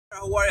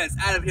How are you? It's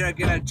Adam here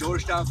again at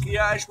Georgetown Kia.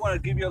 I just want to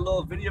give you a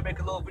little video, make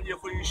a little video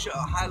for you,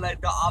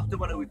 highlight the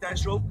Optima that we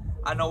test drove.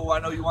 I know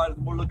you want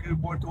more looking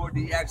more toward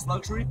the EX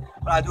luxury,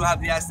 but I do have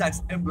the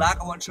SX in black.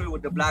 I want to show you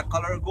with the black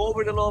color. Go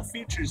over the little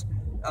features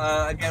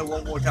again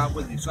one more time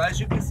with you. So as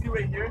you can see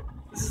right here,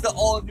 this is the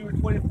all-new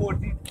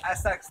 2014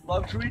 SX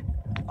luxury.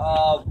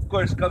 Of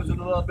course, it comes with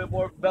a little bit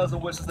more bells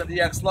and whistles than the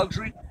EX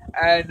luxury,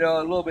 and a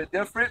little bit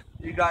different.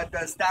 You got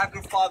the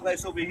staggered fog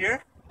lights over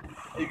here.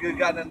 You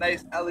got a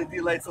nice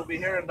LED lights over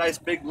here, a nice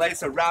big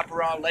lights, a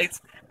wraparound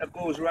lights that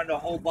goes around the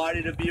whole body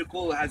of the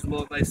vehicle. It has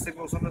little nice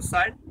signals on the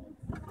side.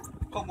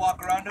 Come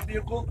walk around the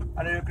vehicle,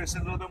 and then you can see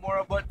a little bit more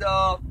about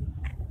the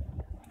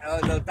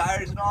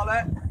tires and all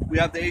that. We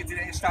have the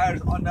 18-inch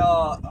tires on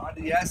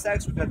the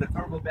SX. We got the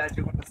turbo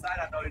badging on the side.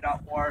 I know you're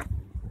not more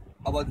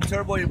about the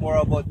turbo, you're more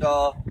about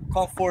the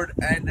comfort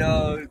and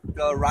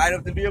the ride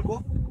of the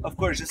vehicle. Of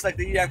course, just like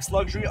the EX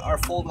luxury, our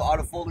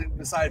auto folding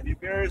the side view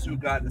mirrors. We've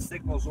got the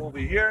signals over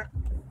here.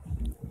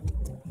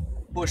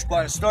 Push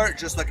button start,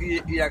 just like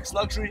EX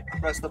luxury.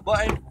 Press the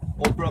button,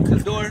 open up the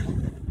door,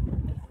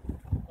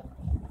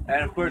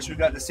 and of course we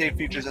got the same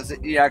features as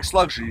the EX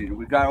luxury.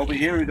 We got over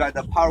here, we got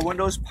the power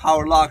windows,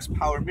 power locks,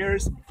 power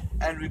mirrors,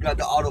 and we got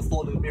the auto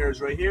folding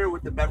mirrors right here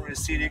with the memory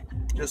seating,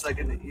 just like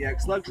in the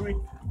EX luxury.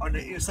 On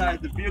the inside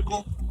of the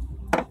vehicle,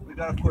 we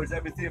got of course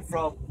everything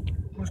from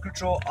cruise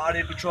control,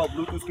 audio control,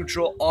 Bluetooth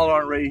control, all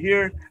on right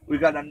here. We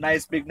got a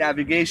nice big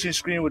navigation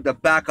screen with the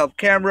backup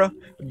camera,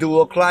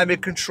 dual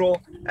climate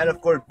control, and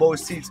of course both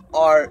seats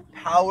are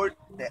powered.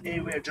 The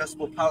 8-way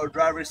adjustable power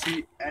driver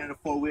seat and the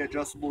 4-way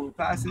adjustable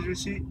passenger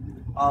seat.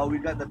 We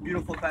got the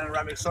beautiful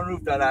panoramic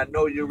sunroof that I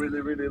know you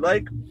really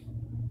like,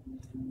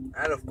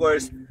 and of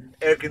course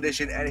air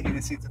conditioned and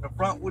heated seats in the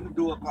front with the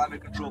dual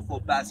climate control for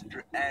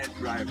passenger and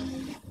driver.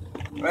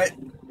 Right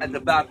at the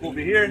back over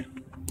here,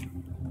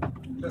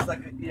 just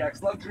like the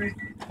EX luxury,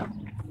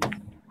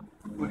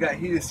 we got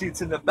heated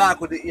seats in the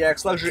back with the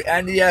EX luxury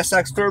and the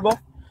SX turbo.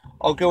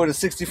 Okay, with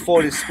the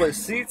 60/40 split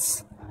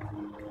seats.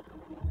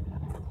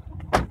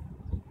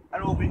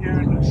 And over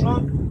here in the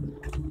trunk,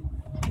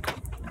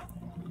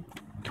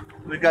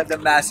 we got the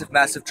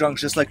massive trunk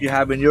just like you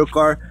have in your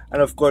car.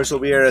 And of course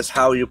over here is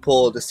how you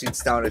pull the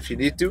seats down if you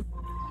need to.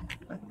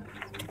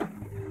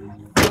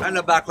 And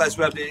the back lights,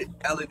 we have the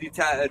LED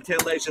tail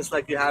lights just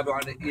like you have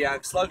on the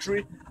EX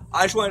luxury.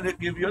 I just wanted to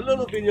give you a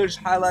little video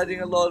just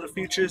highlighting a lot of the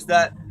features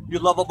that you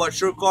love about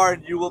your car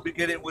and you will be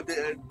getting with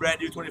the brand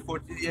new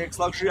 2014 EX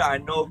luxury. I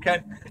know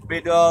Ken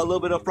made a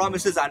little bit of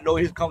promises. I know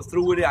he's come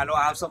through with it. I know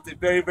I have something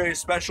very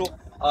special.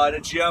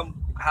 The GM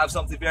have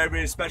something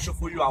very special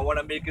for you. I want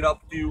to make it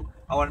up to you.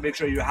 I want to make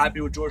sure you're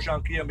happy with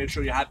Georgetown Kia. Make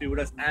sure you're happy with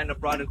us and the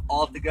product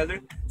all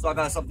together. So I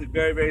got something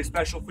very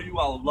special for you.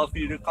 I would love for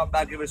you to come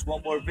back, give us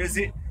one more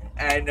visit,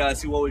 and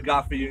see what we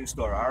got for you in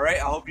store. All right,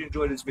 I hope you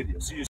enjoyed this video. See you soon.